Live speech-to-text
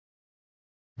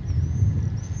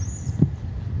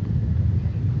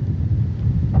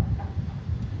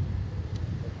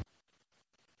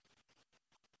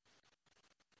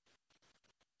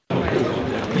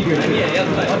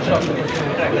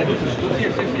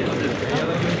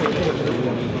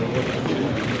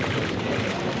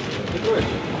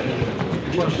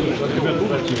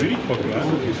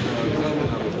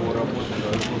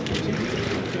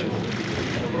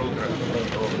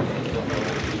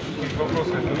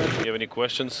you have any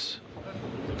questions?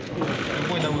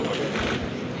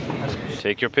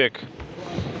 Take your pick.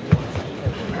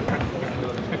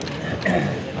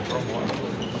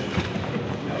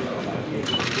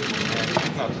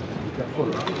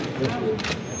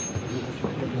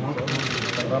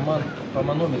 Роман по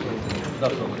манометру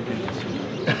дату определился.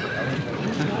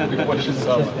 Больше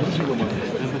сала.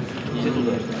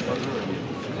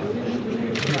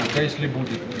 А если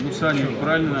будет? Ну, Саню,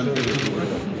 правильно нам передумать?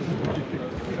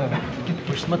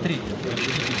 Вы же смотрите.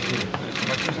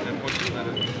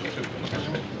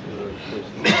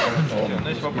 Но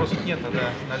если вопросов нет,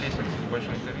 тогда на лестнице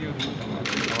небольшое интервью, на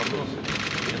вопросы,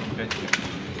 5 минут.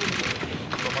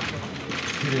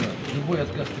 Ирина, любой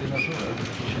отказ тренажера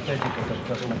считайте как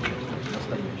отказ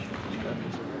настоящий.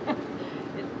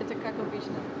 Это как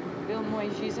обычно. Был мой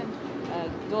жизнь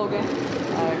долго,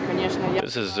 конечно.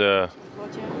 This is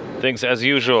things as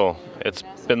usual. It's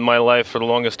been my life for the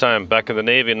longest time. Back in the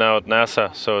Navy, now at NASA,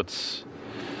 so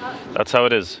that's how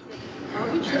it is.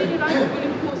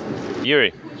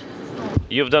 Yuri,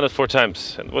 you've done it 4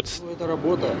 times. And what's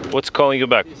calling you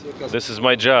back? This is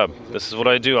my job. This is what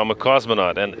I do. I'm a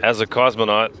cosmonaut, and as a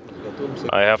cosmonaut,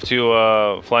 I have to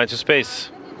fly into space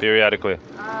periodically.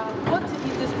 What is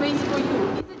the space for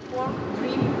you? Is it work,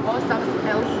 dream, or something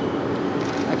else?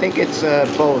 I think it's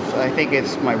both. I think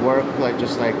it's my work,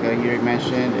 just like Yuri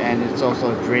mentioned, and it's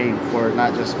also a dream for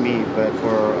not just me, but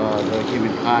for the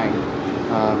humankind.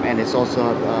 And it's also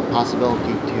a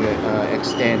possibility to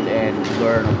extend and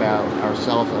learn about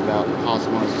ourselves, about the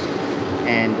cosmos,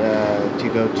 and to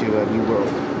go to a new world.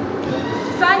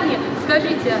 Suni,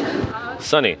 скажите,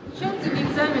 Sunny, в чем тебе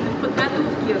экзамены в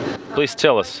подготовке please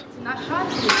tell us, на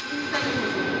шаттле и Союзе?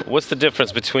 what's the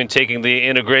difference between taking the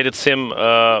integrated sim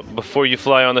before you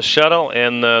fly on the shuttle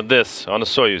and this on the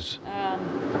Soyuz?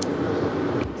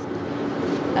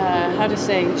 How to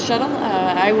say, shuttle.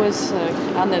 I was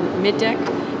on the mid-deck,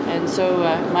 and so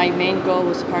my main goal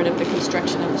was part of the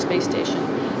construction of the space station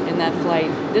in that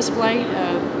flight. This flight,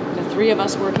 the 3 of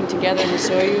us working together in the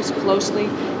Soyuz closely,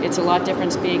 it's a lot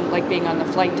different being on the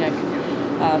flight deck.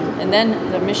 And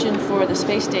then the mission for the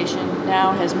space station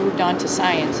now has moved on to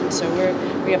science, and so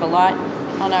we have a lot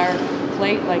on our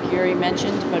plate, like Yuri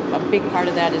mentioned, but a big part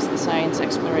of that is the science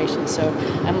exploration. So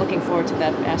I'm looking forward to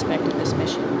that aspect of this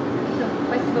mission.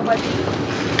 Спасибо большое.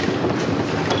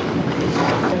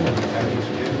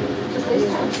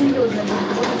 Серьезно,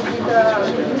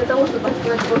 не для того, чтобы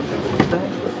открыть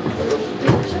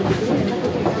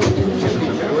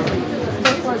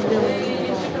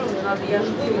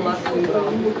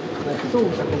Кто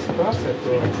в такой ситуации, то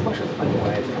Маша это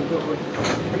понимает.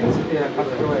 В принципе,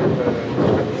 открывает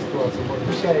такую ситуацию.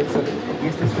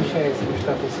 Если случается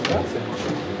нештатная ситуация,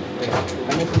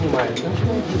 они понимают,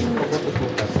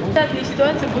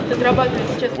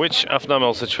 Which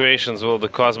abnormal situations will the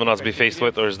cosmonauts be faced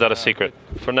with, or is that a secret?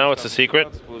 For now, it's a secret,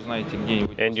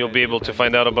 and you'll be able to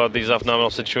find out about these abnormal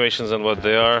situations and what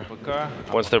they are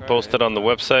once they're posted on the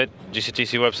website,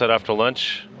 GCTC website, after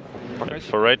lunch. And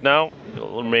for right now, it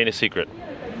will remain a secret.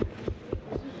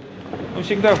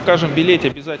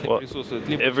 Well,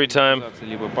 every time,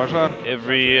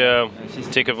 every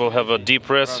ticket will have a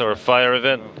depress or a fire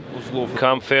event,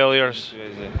 comm failures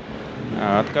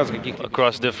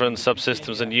across different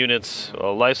subsystems and units, a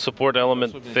life support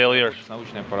element failure,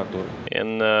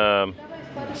 and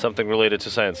something related to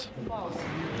science.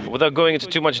 Without going into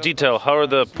too much detail, how are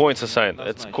the points assigned?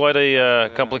 It's quite a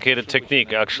complicated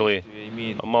technique, actually,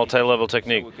 a multi-level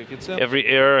technique. Every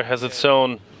error has its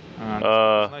own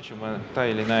amount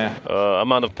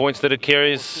of points that it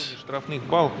carries,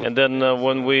 and then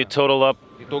when we total up,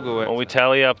 when we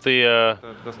tally up the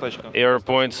error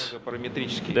points,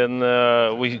 then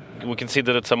we can see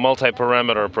that it's a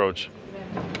multi-parameter approach.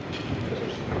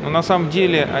 Но на самом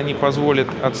деле они позволят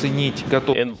оценить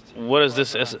готовность. And what is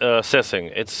this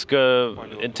assessing? It's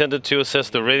intended to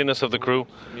assess the readiness of the crew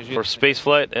for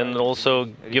spaceflight and also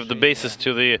give the basis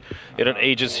to the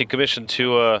agency commission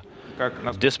to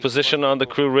disposition on the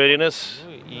crew readiness.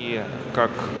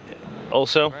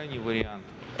 Also,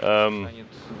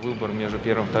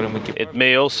 it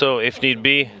may also, if need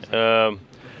be,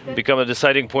 become a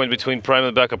deciding point between prime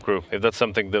and backup crew, if that's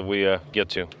something that we get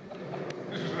to.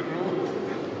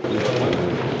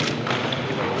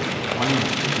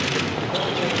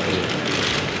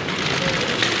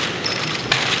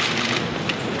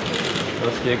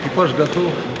 Экипаж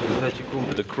готов.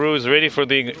 The crew is ready for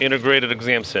the integrated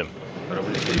exam sim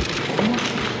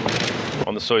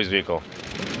on the Soyuz vehicle.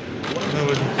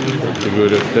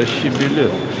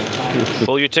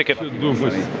 Pull your ticket. Blame it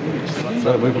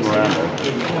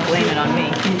on me.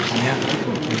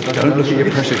 Don't look at your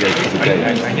pressure gauge today.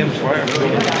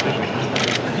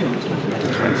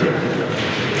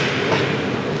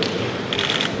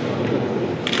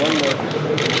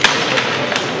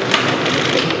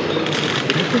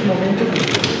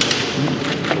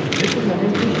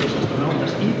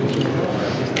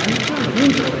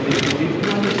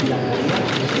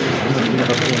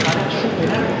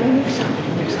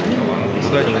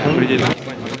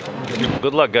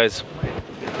 Good luck, guys.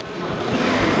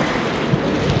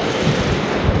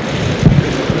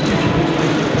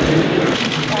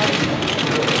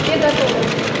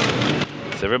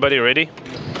 Is everybody ready?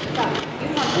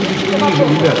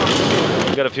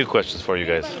 We got a few questions for you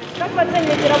guys.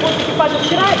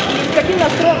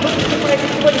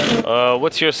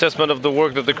 What's your assessment of the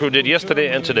work that the crew did yesterday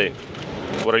and today?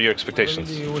 What are your expectations?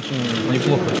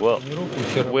 Well,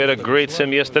 we had a great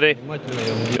sim yesterday.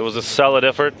 It was a solid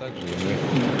effort.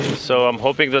 So I'm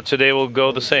hoping that today will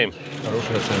go the same.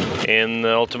 And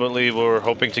ultimately, we're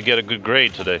hoping to get a good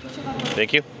grade today.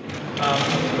 Thank you.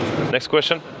 Next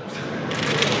question.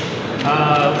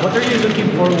 What are you looking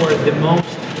forward the most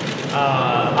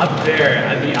up there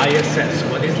at the ISS?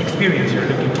 What is the experience you're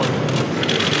looking for?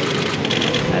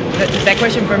 That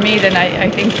question for me, then I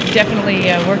think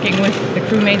definitely working with the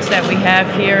crewmates that we have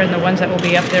here and the ones that will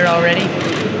be up there already.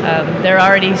 They're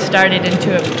already started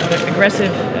into an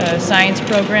aggressive science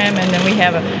program, and then we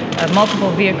have multiple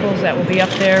vehicles that will be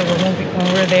up there when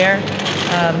we're there,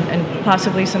 and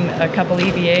possibly a couple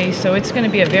EVAs. So it's going to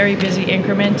be a very busy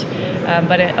increment,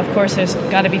 but of course there's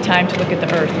got to be time to look at the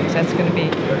Earth, because that's going to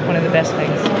be one of the best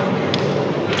things.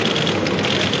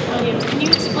 Can you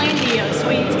explain the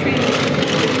Soyuz training?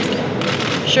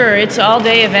 Sure, it's an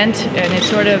all-day event, and it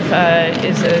sort of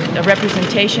is a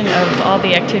representation of all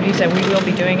the activities that we will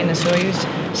be doing in the Soyuz,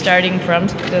 starting from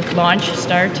the launch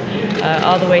start,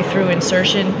 all the way through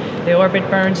insertion, the orbit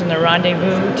burns, and the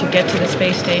rendezvous to get to the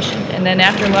space station. And then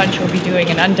after lunch, we'll be doing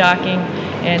an undocking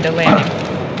and a landing.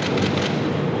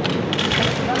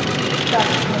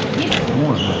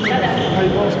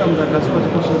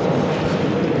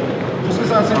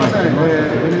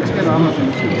 NHK のアナウンスで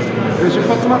す。出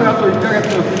発まであと1ヶ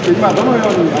月を切って、今どのよう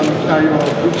に期待を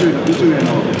宇宙への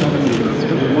ために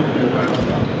持っておられます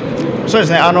か。そうで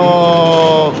すね、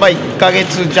1ヶ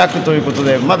月弱ということ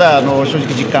で、まだ正直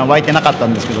実感湧いてなかった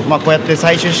んですけど、こうやって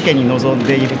最終試験に臨ん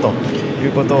でいるとい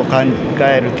うことを考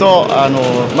えると、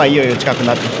いよいよ近く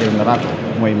なってきているんだなと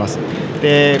思います。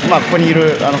で、ここにい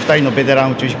る2人のベテラ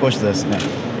ン宇宙飛行士とですね、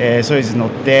ソユーズに乗っ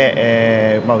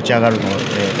て、打ち上がるのを、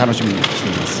楽しみにして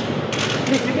います。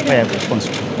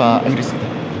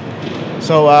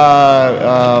So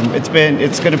it's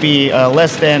going to be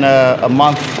less than a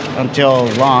month until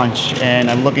launch, and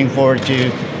I'm looking forward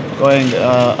to going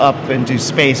up into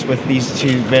space with these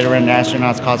two veteran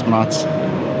astronauts, cosmonauts,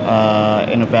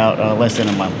 in about less than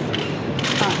a month.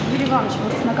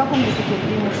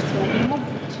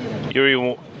 Yuri,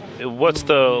 what's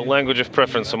the language of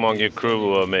preference among your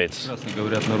crew mates? Well,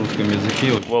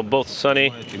 both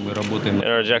Suni and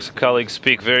our Jackson colleagues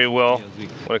speak very well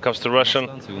when it comes to Russian.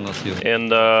 And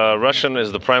Russian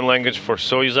is the prime language for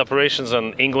Soyuz operations,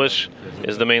 and English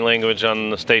is the main language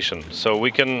on the station. So we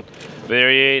can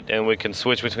variate and we can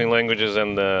switch between languages,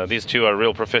 and these two are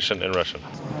real proficient in Russian.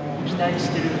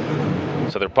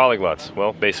 So they're polyglots,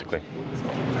 well, basically.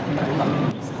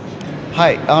 は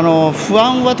い、不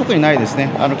安は特にないですね。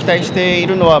期待してい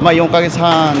るのは、4ヶ月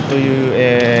半という、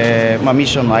ミッ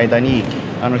ションの間に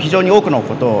非常に多くの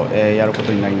ことを、やるこ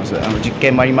とになります。実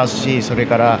験もありますし、それ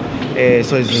から、ソユ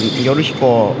ーズによる飛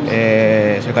行、そ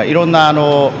れからいろんな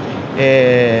貨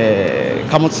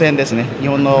物船ですね、日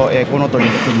本の、コウノトリを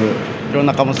含むいろん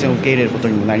な貨物船を受け入れること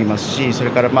にもなりますし、そ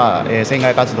れから、船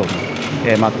外活動も、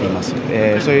待っています。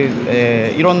そう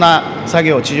いう、いろんな作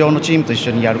業を地上のチームと一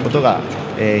緒にやることが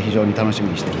非常に楽しみ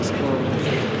にしています。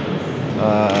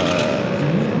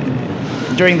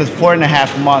During the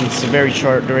 4.5 months, a very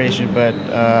short duration, but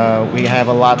we have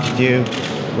a lot to do.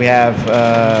 We have,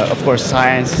 of course,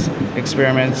 science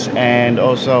experiments and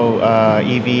also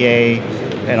EVA,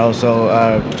 and also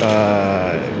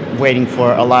waiting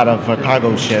for a lot of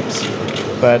cargo ships.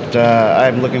 But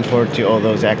I'm looking forward to all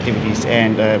those activities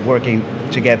and working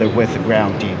together with the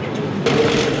ground team.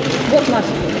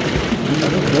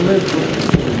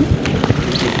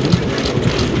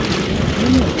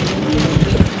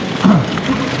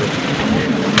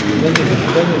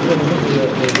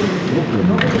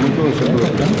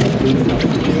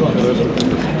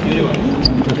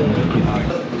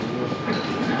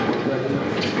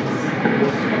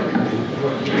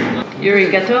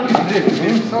 Yuri, готов?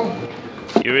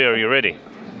 Yuri, are you ready?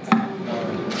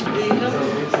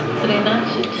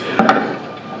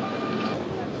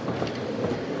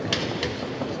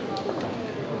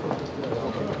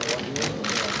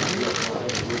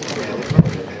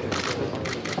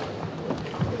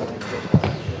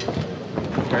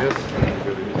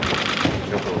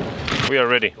 13. We are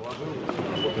ready.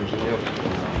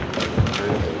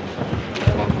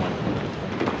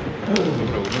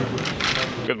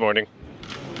 Good morning.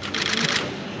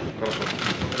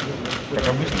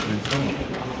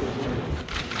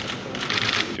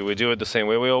 Do we do it the same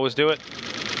way we always do it?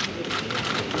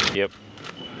 Yep.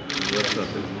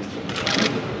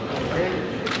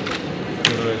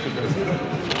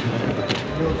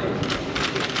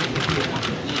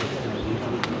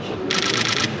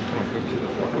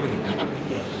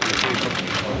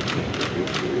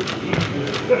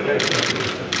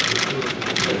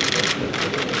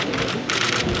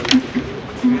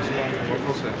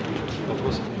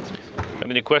 Have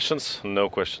any questions? No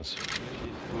questions.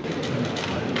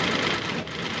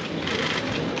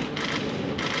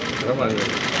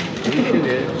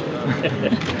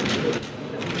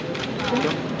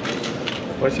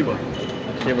 Спасибо.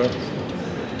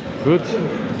 Good.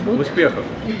 Успехов.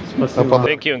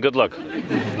 Thank you and good luck.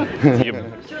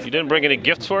 You didn't bring any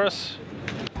gifts for us?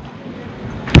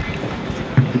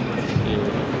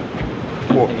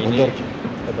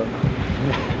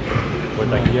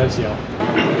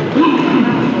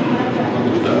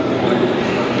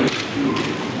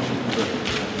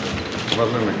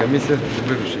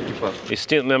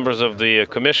 Esteemed members of the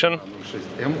commission,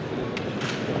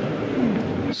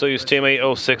 Soyuz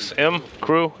TMA-06M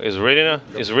crew is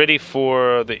ready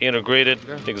for the integrated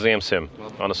exam sim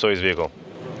on a Soyuz vehicle.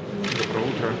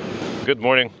 Good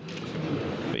morning.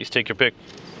 Please take your pick.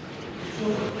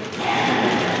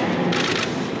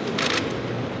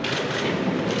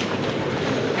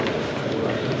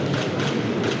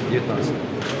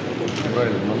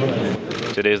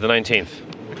 Today is the 19th.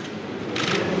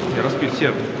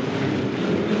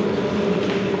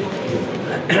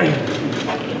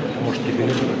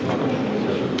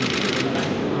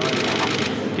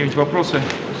 Какие-нибудь вопросы?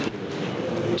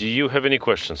 Do you have any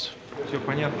questions? Все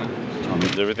понятно.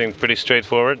 Is everything pretty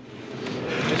straightforward?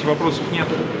 Если вопросов нет,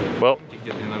 Well,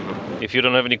 где тренажер? if you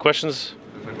don't have any questions,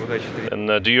 Удачи. then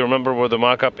do you remember where the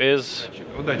mock-up is?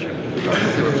 Удачи.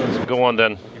 Go on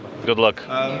then. Good luck.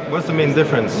 What's the main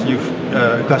difference? You've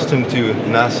accustomed to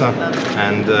NASA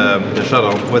and the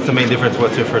shuttle. What's the main difference?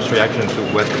 What's your first reaction to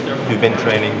what you've been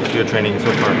training, your training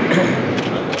so far?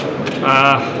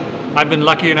 I've been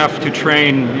lucky enough to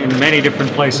train in many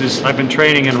different places. I've been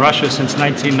training in Russia since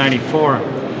 1994.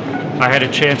 I had a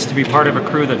chance to be part of a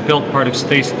crew that built part of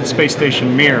the space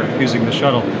station Mir using the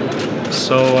shuttle.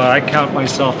 So I count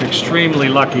myself extremely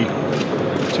lucky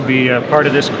to be part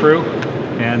of this crew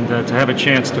and to have a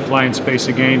chance to fly in space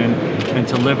again and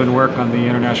to live and work on the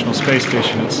International Space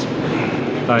Station.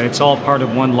 It's all part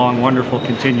of one long, wonderful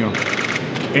continuum.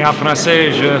 Et en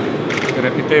français, je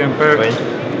répétais un peu. Oui.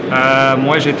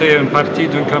 Moi, j'étais une partie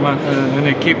d'une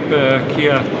équipe qui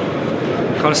a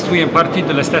construit une partie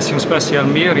de la station spatiale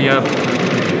Mir il y a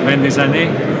 20 des années.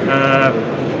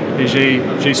 Et j'ai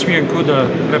suivi un cours de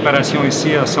préparation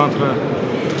ici au centre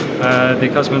des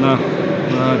cosmonautes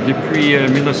depuis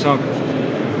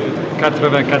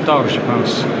 1994, je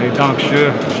pense. Et donc,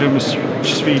 je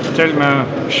suis tellement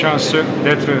chanceux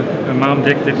d'être un membre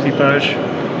d'équipage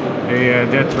et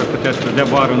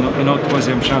d'avoir une autre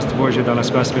troisième chance de voyager dans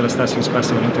l'espace vers la Station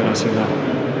spatiale internationale.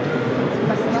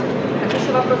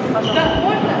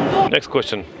 Next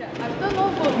question.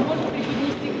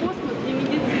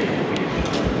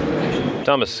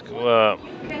 Thomas,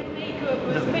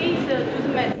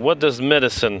 what does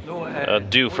medicine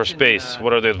do for space?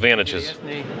 What are the advantages?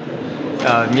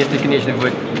 Well,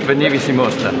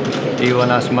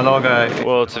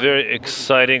 it's a very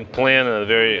exciting plan and a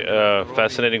very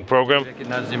fascinating program,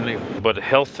 but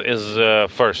health is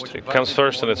first. It comes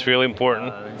first, and it's really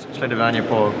important,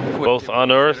 both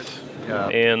on Earth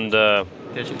and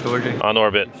on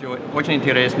orbit.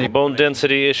 Bone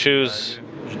density issues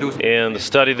and the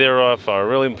study thereof are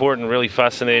really important, really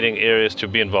fascinating areas to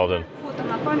be involved in.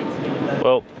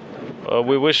 Well,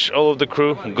 we wish all of the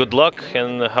crew good luck,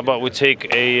 and how about we take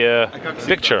a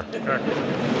picture,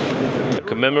 a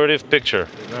commemorative picture.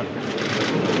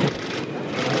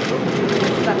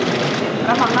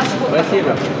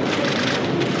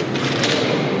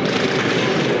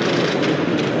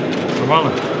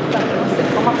 Roman.